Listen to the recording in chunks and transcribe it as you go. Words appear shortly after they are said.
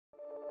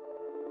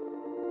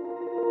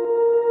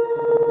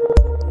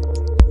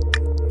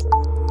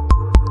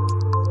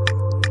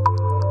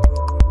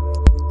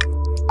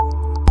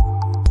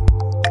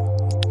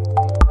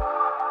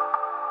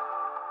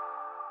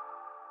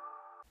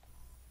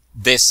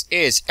This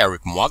is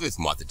Eric Muathe with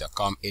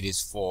Muathe.com. It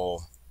is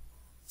for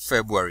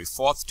February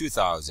 4th,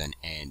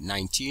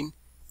 2019.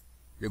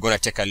 We're going to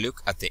take a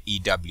look at the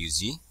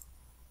EWZ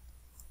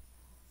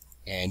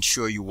and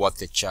show you what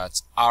the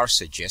charts are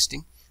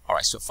suggesting.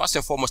 Alright, so first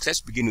and foremost, let's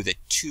begin with the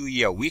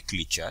 2-year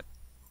weekly chart.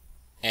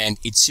 And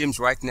it seems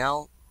right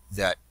now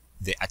that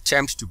the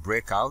attempt to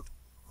break out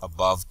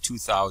above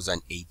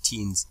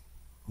 2018's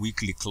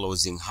weekly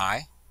closing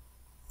high,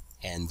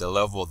 and the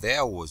level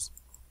there was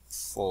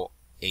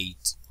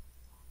 4585.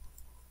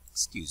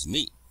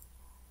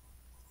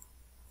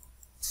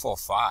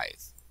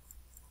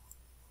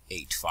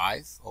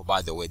 Oh,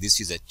 by the way, this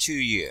is a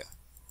 2-year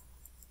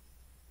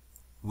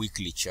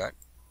weekly chart.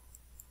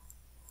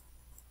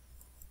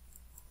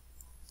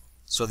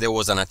 So there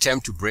was an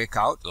attempt to break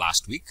out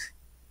last week.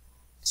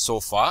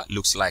 So far,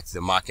 looks like the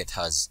market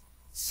has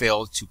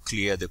failed to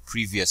clear the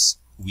previous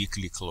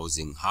weekly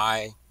closing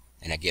high,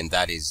 and again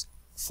that is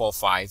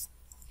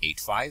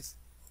 4585.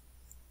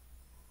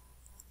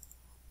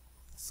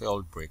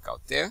 Failed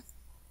breakout there.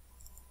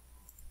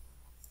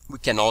 We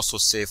can also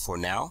say for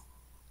now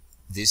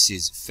this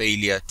is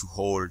failure to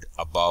hold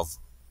above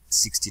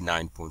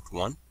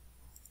 69.1.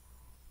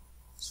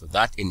 So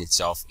that in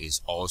itself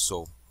is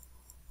also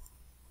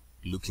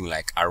looking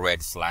like a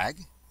red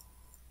flag.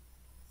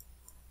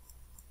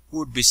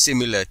 Would be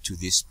similar to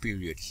this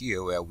period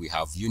here where we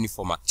have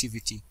uniform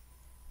activity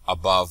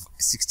above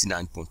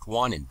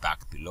 69.1 and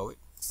back below it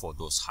for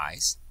those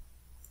highs.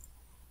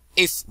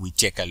 If we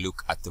take a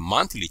look at the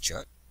monthly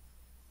chart,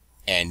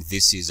 and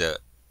this is a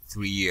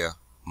 3-year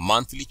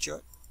monthly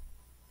chart,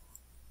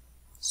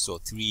 so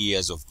 3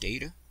 years of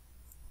data.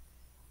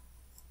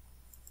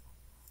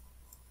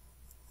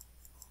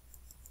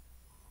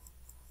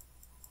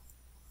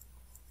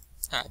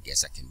 I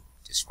guess I can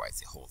just write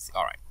the whole thing.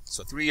 Alright,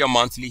 so 3-year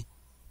monthly,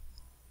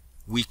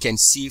 we can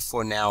see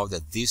for now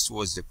that this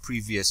was the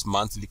previous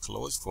monthly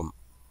close from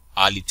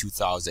early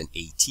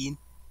 2018.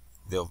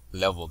 The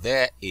level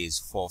there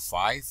is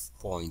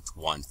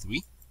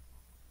 45.13.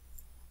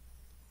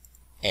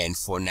 And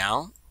for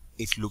now,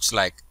 it looks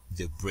like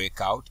the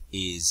breakout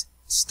is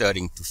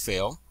starting to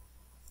fail.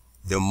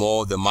 The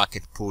more the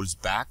market pulls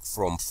back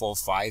from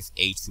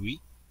 4583,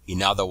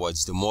 in other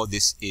words, the more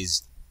this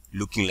is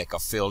looking like a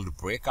failed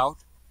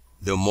breakout,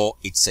 the more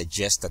it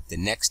suggests that the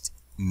next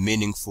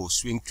meaningful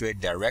swing trade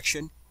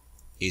direction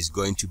is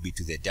going to be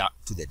to the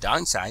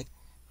downside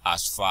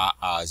as far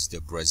as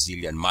the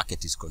Brazilian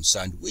market is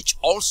concerned, which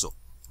also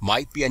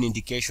might be an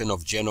indication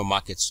of general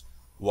markets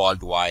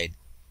worldwide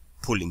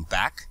pulling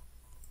back.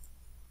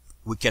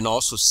 We can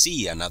also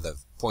see another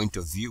point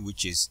of view,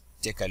 which is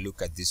take a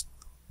look at this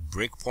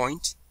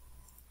breakpoint.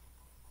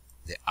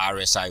 The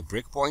RSI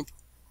breakpoint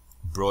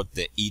brought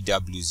the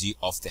EWZ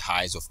off the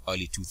highs of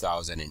early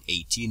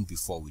 2018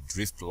 before we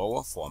drift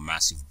lower for a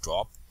massive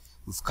drop.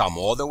 We've come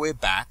all the way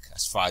back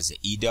as far as the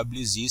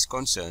EWZ is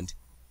concerned,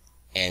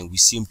 and we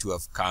seem to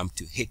have come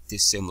to hit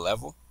this same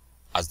level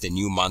as the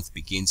new month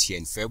begins here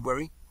in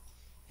February.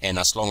 And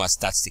as long as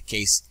that's the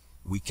case,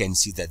 we can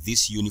see that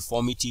this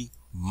uniformity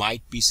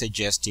might be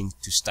suggesting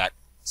to start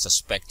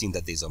suspecting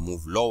that there's a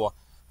move lower,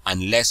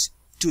 unless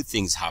two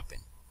things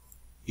happen.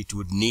 It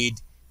would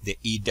need the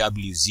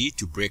EWZ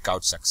to break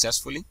out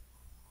successfully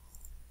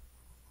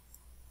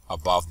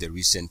above the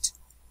recent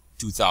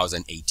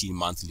 2018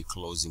 monthly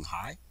closing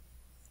high.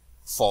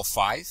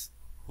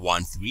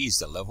 4513 is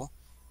the level.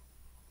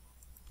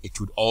 It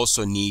would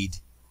also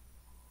need,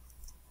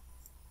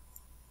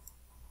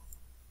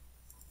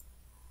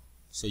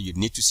 so you'd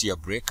need to see a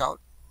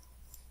breakout.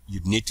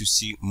 You'd need to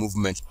see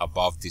movement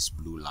above this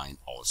blue line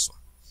also.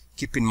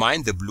 Keep in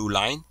mind the blue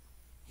line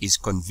is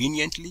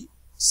conveniently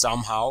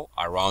somehow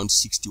around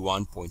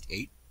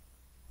 61.8,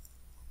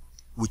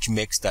 which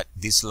makes that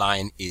this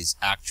line is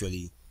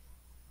actually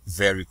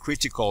very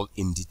critical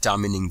in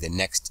determining the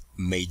next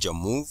major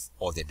move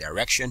or the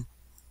direction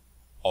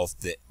of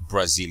the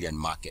Brazilian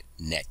market.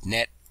 Net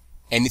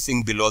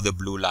anything below the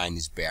blue line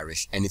is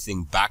bearish.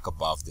 Anything back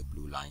above the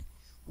blue line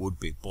would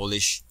be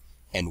bullish.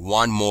 And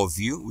one more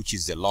view, which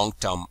is the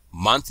long-term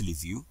monthly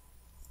view,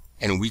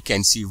 and we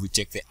can see if we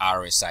take the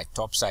RSI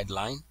topside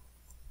line.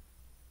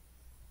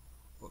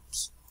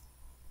 Oops.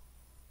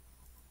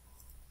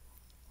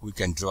 We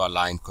can draw a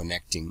line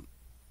connecting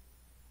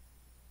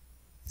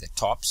the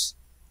tops.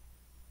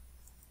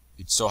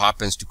 It so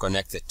happens to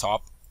connect the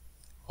top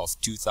of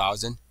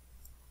 2000,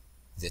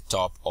 the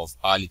top of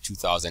early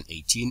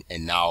 2018,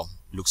 and now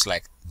looks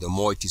like the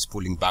more it is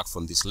pulling back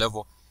from this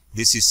level,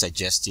 this is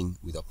suggesting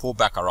with a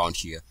pullback around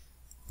here,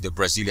 the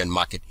Brazilian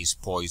market is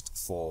poised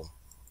for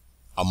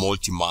a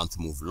multi-month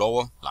move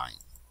lower line.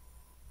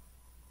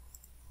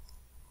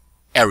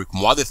 Eric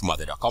Muathe with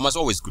Muathe.com. As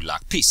always, good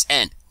luck, peace,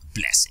 and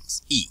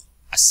blessings.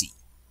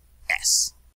 EACS.